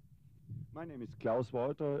 My name is Klaus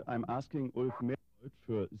Walter. I'm asking Ulf Meerholt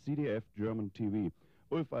for CDF German TV.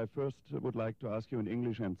 Ulf, I first would like to ask you in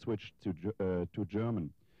English and switch to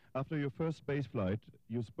German. After your first spaceflight,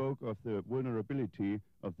 you spoke of the vulnerability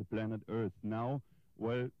of the planet Earth. Now,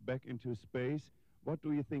 well, back into space, what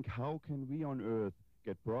do you think, how can we on Earth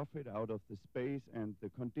get profit out of the space and the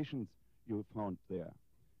conditions you found there?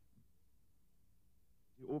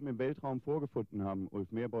 Die oben im Weltraum vorgefunden haben,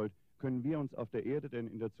 Ulf Meerholt, können wir uns auf der Erde denn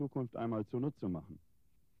in der Zukunft einmal zunutze machen?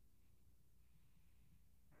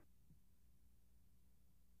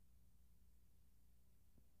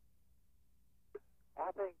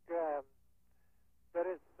 I think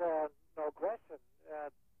there is no question.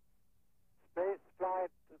 Space flight,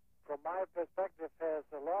 from my perspective, has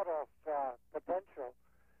a lot of potential.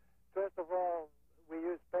 First of all, we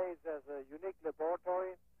use space as a unique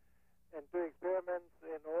laboratory and do experiments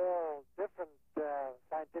in all different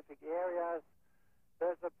scientific areas,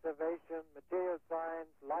 Earth observation, material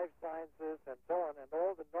science, life sciences, and so on. And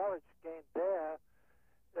all the knowledge gained there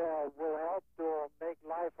will help to make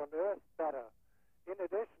life on Earth better. In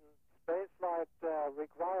addition, spaceflight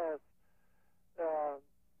requires,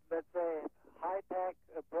 let's say, high-tech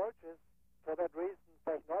approaches. For that reason,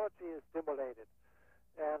 technology is stimulated.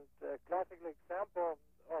 And a classical example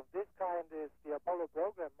of this kind is the Apollo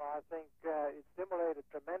program. I think it stimulated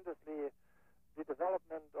tremendously the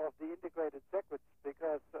development of the integrated circuits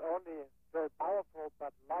because only very powerful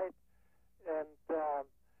but light and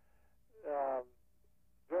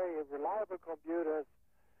very reliable computers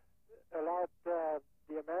allowed the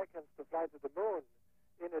Americans to fly to the moon.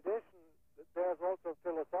 In addition, there's also a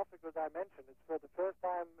philosophical dimension. It's for the first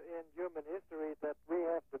time in human history that we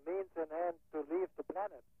have the means in hand to leave the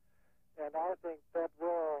planet. And I think that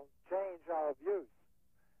will change our views.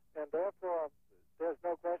 And therefore, there's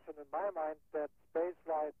no question in my mind that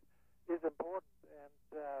spaceflight is important,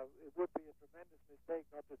 and it would be a tremendous mistake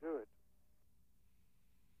not to do it.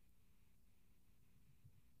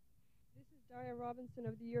 This is Daria Robinson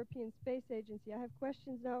of the European Space Agency. I have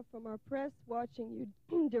questions now from our press watching you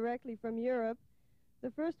directly from Europe.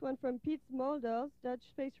 The first one from Piet Smulders, Dutch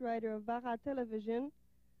space writer of VARA Television.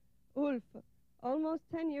 Ulf, almost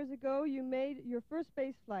 10 years ago you made your first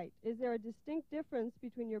space flight. Is there a distinct difference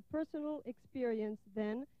between your personal experience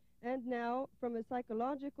then and now from a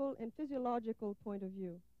psychological and physiological point of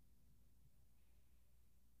view?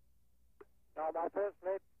 Now, my first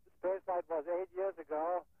space flight was 8 years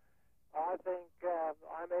ago. I think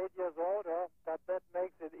I'm 8 years older, but that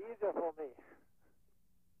makes it easier for me.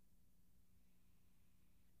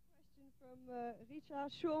 Question from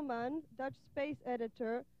Richard Schurman, Dutch space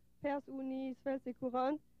editor, Pers Unis Velse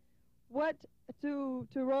Courant. What, to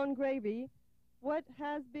Ron Graby, what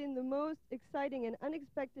has been the most exciting and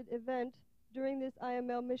unexpected event during this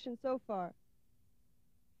IML mission so far?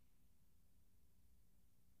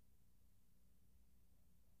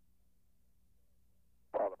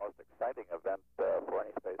 Well, the most exciting event for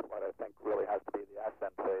any space flight, I think, really has to be the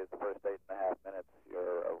ascent phase. The first 8.5 minutes,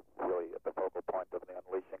 you're really at the focal point of the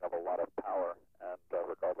unleashing of a lot of power, and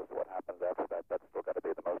regardless of what happens after that, that's still got to be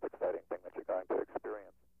the most exciting thing that you're going to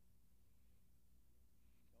experience.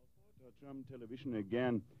 German television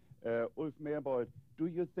again. Ulf Merbold, do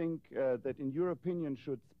you think that, in your opinion,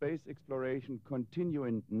 should space exploration continue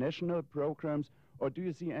in national programs, or do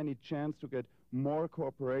you see any chance to get more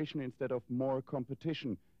cooperation instead of more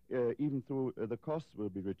competition, even through the costs will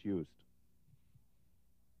be reduced?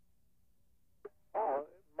 Oh,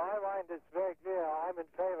 my mind is very clear. I'm in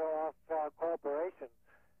favor of cooperation.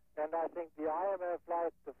 And I think the IML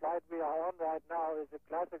flight, the flight we are on right now, is a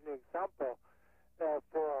classical example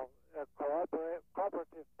for a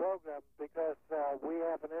cooperative program, because we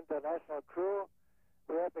have an international crew,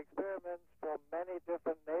 we have experiments from many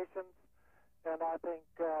different nations, and I think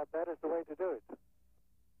that is the way to do it.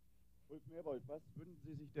 Ulf Merbold, was würden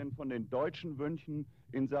Sie sich denn von den Deutschen wünschen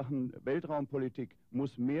in Sachen Weltraumpolitik?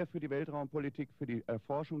 Muss mehr für die Weltraumpolitik, für die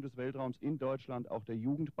Erforschung des Weltraums in Deutschland auch der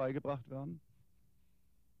Jugend beigebracht werden?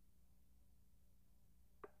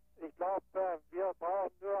 Ich glaube, wir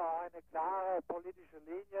brauchen nur eine klare politische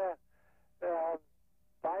Linie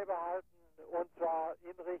beibehalten, und zwar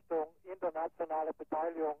in Richtung internationale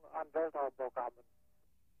Beteiligung an Weltraumprogrammen.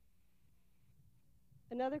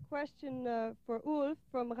 Another question for Ulf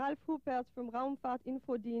from Ralf Hupertz from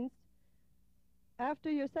Raumfahrtinfodienst. After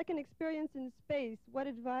your second experience in space, what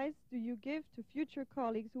advice do you give to future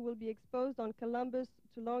colleagues who will be exposed on Columbus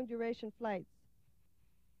to long-duration flights?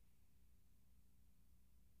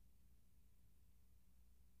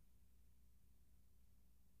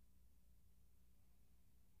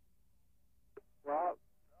 Well,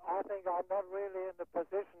 I think I'm not really in the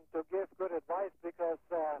position to give good advice, because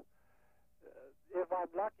if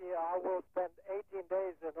I'm lucky, I will spend 18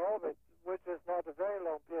 days in orbit, which is not a very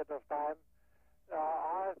long period of time.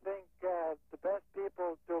 I think the best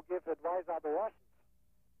people to give advice are the Russians.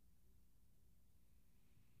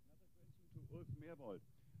 Ulf Merbold.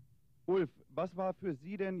 Ulf, was war für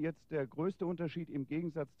Sie denn jetzt der größte Unterschied im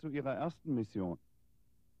Gegensatz zu Ihrer ersten Mission?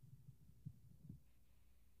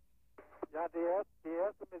 Ja, die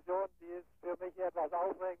erste Mission, die ist für mich etwas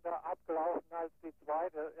aufregender abgelaufen als die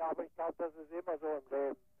zweite. Ja, aber ich glaube, das ist immer so im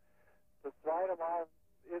Leben. Das zweite Mal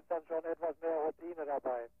ist dann schon etwas mehr Routine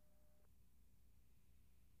dabei.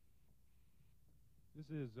 This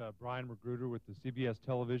is Brian Magruder with the CBS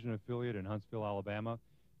television affiliate in Huntsville, Alabama.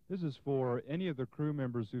 This is for any of the crew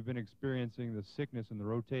members who've been experiencing the sickness in the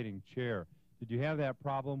rotating chair. Did you have that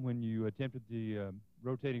problem when you attempted the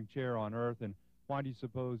rotating chair on Earth, and why do you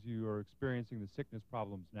suppose you are experiencing the sickness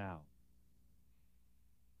problems now?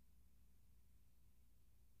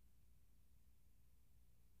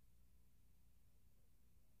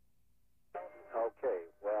 Okay,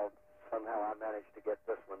 well, somehow I managed to get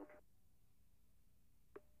this one.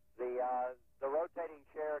 The rotating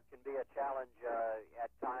chair can be a challenge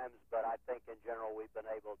at times, but I think in general we've been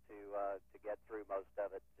able to get through most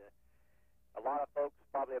of it. A lot of folks,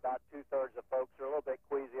 probably about 2/3 of folks, are a little bit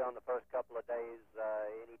queasy on the first couple of days.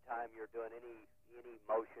 Anytime you're doing any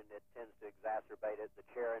motion, it tends to exacerbate it. The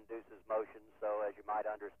chair induces motion, so as you might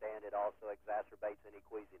understand, it also exacerbates any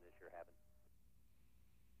queasiness you're having.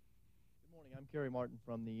 Good morning. I'm Kerry Martin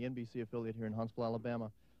from the NBC affiliate here in Huntsville,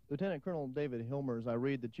 Alabama. Lieutenant Colonel David Hilmers, I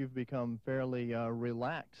read that you've become fairly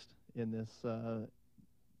relaxed in this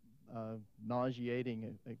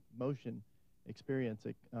nauseating motion experiment.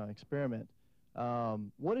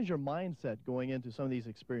 What is your mindset going into some of these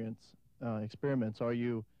experiments? Are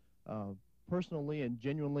you personally and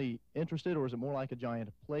genuinely interested, or is it more like a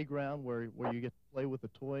giant playground where you get to play with the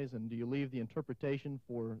toys, and do you leave the interpretation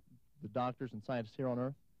for the doctors and scientists here on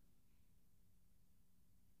Earth?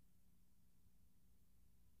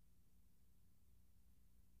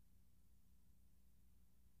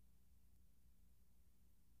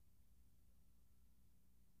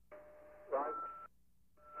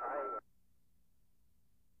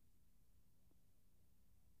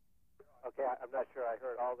 Okay, I'm not sure I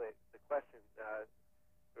heard all the question. There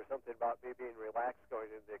was something about me being relaxed going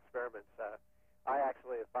into the experiments. I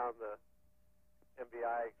actually have found the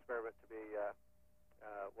MBI experiment to be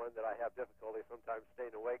one that I have difficulty sometimes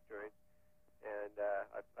staying awake during. And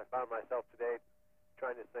I found myself today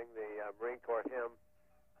trying to sing the Marine Corps hymn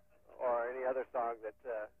or any other song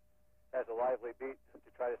that has a lively beat to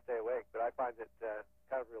try to stay awake. But I find it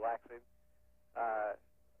kind of relaxing.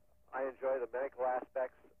 I enjoy the medical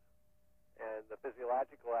aspects, and the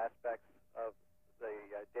physiological aspects of the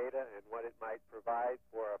data and what it might provide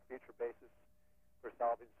for a future basis for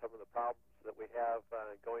solving some of the problems that we have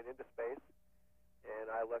going into space.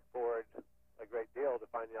 And I look forward a great deal to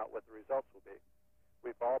finding out what the results will be.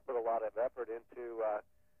 We've all put a lot of effort into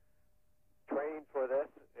training for this,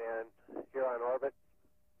 and here on orbit,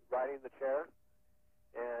 riding the chair.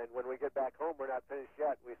 And when we get back home, we're not finished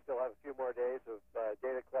yet. We still have a few more days of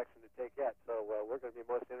data collection to take yet. So we're going to be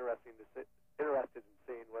most interested in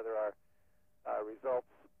seeing whether our results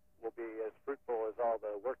will be as fruitful as all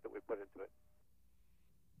the work that we put into it.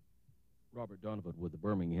 Robert Donovan with the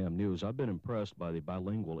Birmingham News. I've been impressed by the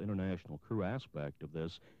bilingual international crew aspect of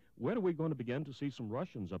this. When are we going to begin to see some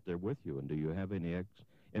Russians up there with you, and do you have any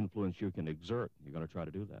influence you can exert? You're going to try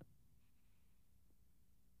to do that.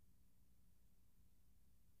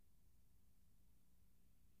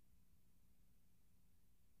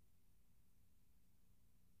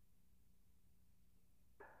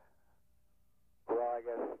 Well, I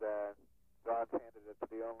guess Ron's handed it to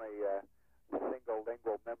the only single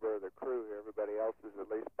lingual member of the crew here. Everybody else is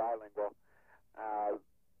at least bilingual.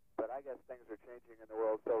 But I guess things are changing in the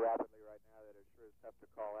world so rapidly right now that it sure is tough to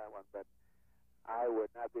call that one. But I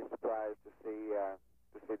would not be surprised to see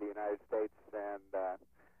the United States and our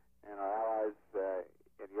allies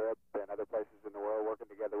in Europe and other places in the world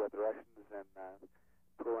working together with the Russians and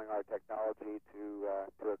pooling our technology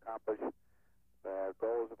to accomplish the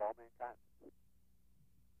goals of all mankind.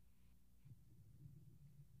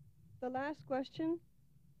 The last question.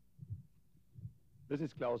 This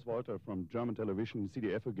is Klaus Wolter from German television,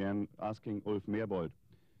 CDF again, asking Ulf Merbold.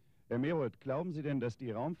 Herr Merbold, glauben Sie denn, dass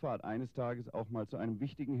die Raumfahrt eines Tages auch mal zu einem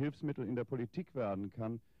wichtigen Hilfsmittel in der Politik werden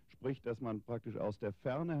kann? Sprich, dass man praktisch aus der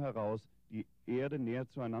Ferne heraus die Erde näher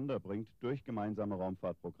zueinander bringt durch gemeinsame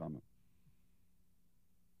Raumfahrtprogramme?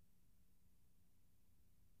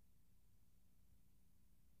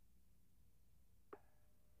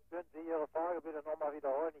 Würden Sie Ihre Frage bitte nochmal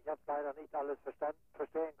wiederholen? Ich habe leider nicht alles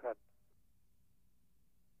verstehen können.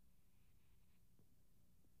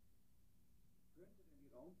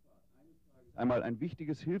 Einmal ein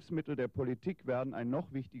wichtiges Hilfsmittel der Politik werden, ein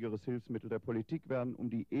noch wichtigeres Hilfsmittel der Politik werden, um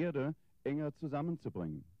die Erde enger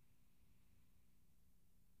zusammenzubringen.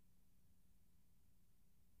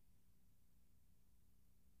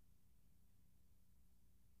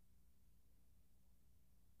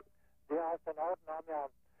 Wir Astronauten haben ja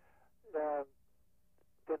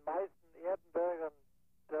den meisten Erdenbürgern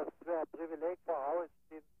das Privileg voraus,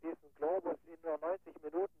 diesen Globus in nur 90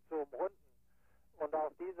 Minuten zu umrunden. Und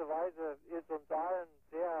auf diese Weise ist uns allen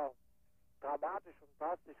sehr dramatisch und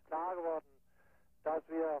drastisch klar geworden, dass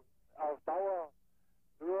wir auf Dauer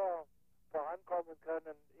nur vorankommen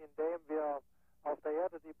können, indem wir auf der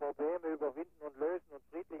Erde die Probleme überwinden und lösen und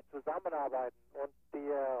friedlich zusammenarbeiten. Und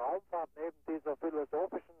die Raumfahrt neben dieser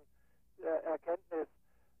philosophischen Erkenntnis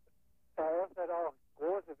eröffnet auch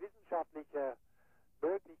große wissenschaftliche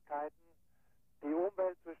Möglichkeiten, die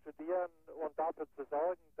Umwelt zu studieren und dafür zu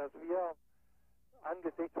sorgen, dass wir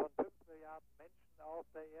angesichts von 5 Milliarden Menschen auf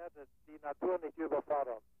der Erde die Natur nicht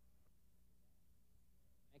überfordern.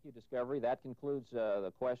 Thank you, Discovery. That concludes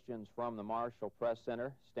the questions from the Marshall Press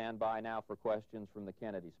Center. Stand by now for questions from the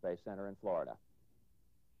Kennedy Space Center in Florida.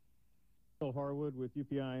 Bill Harwood with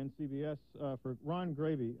UPI and CBS. For Ron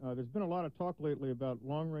Gravey, there's been a lot of talk lately about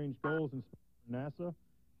long-range goals in NASA,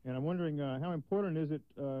 and I'm wondering how important is it,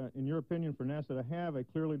 in your opinion, for NASA to have a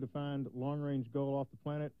clearly defined long-range goal off the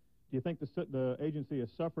planet? Do you think the agency has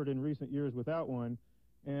suffered in recent years without one?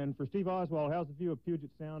 And for Steve Oswald, how's the view of Puget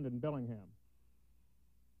Sound and Bellingham?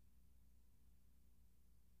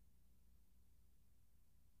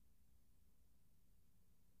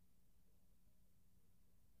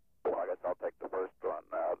 Well, I guess I'll take the first one.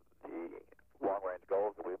 The long-range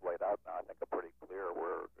goals that we've laid out now, I think, are pretty clear.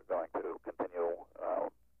 We're going to continue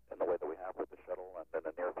in the way that we have with the shuttle, and in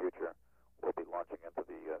the near future, we'll be launching into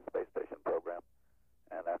the space station program.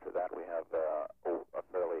 And after that, we have a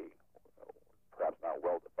fairly, perhaps not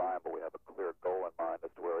well-defined, but we have a clear goal in mind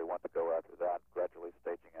as to where we want to go after that, gradually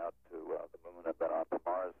staging out to the moon and then on to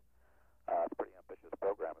Mars. It's a pretty ambitious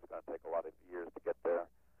program. It's going to take a lot of years to get there.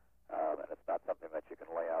 And it's not something that you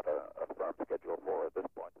can lay out a firm schedule for at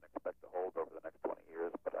this point and expect to hold over the next 20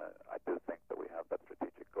 years. But I do think that we have that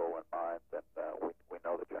strategic goal in mind, and we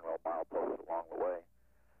know the general mileposts along the way,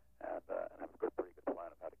 and have a pretty good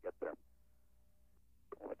plan of how to get there.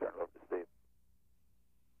 Let me turn it over to Steve.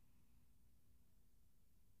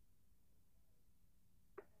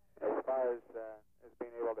 As far as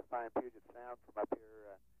being able to find Puget Sound from up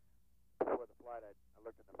here before the flight, I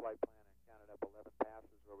looked at the flight plan and counted up 11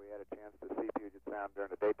 passes where we had a chance to see Puget Sound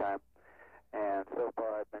during the daytime. And so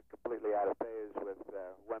far, I've been completely out of phase with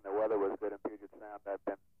when the weather was good in Puget Sound. I've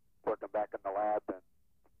been working back in the lab, and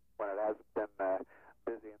when it hasn't been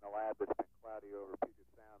busy in the lab, it's been cloudy over Puget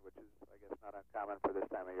Sound, which is, I guess, not uncommon for this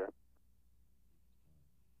time of year.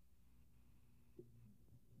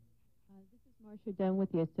 This is Marcia Dunn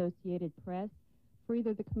with the Associated Press. For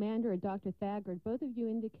either the commander or Dr. Thagard, both of you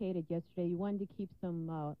indicated yesterday you wanted to keep some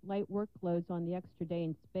light workloads on the extra day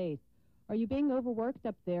in space. Are you being overworked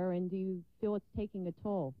up there, and do you feel it's taking a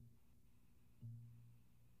toll?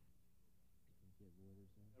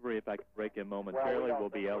 If I could break in momentarily, we'll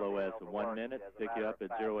be LOS 1 minute. Pick you up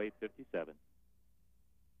at 0857.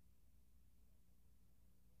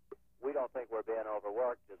 We don't think we're being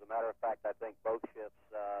overworked. As a matter of fact, I think both ships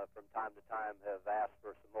from time to time have asked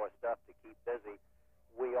for some more stuff to keep busy.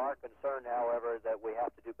 We are concerned, however, that we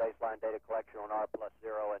have to do baseline data collection on R+0,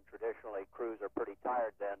 and traditionally crews are pretty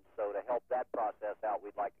tired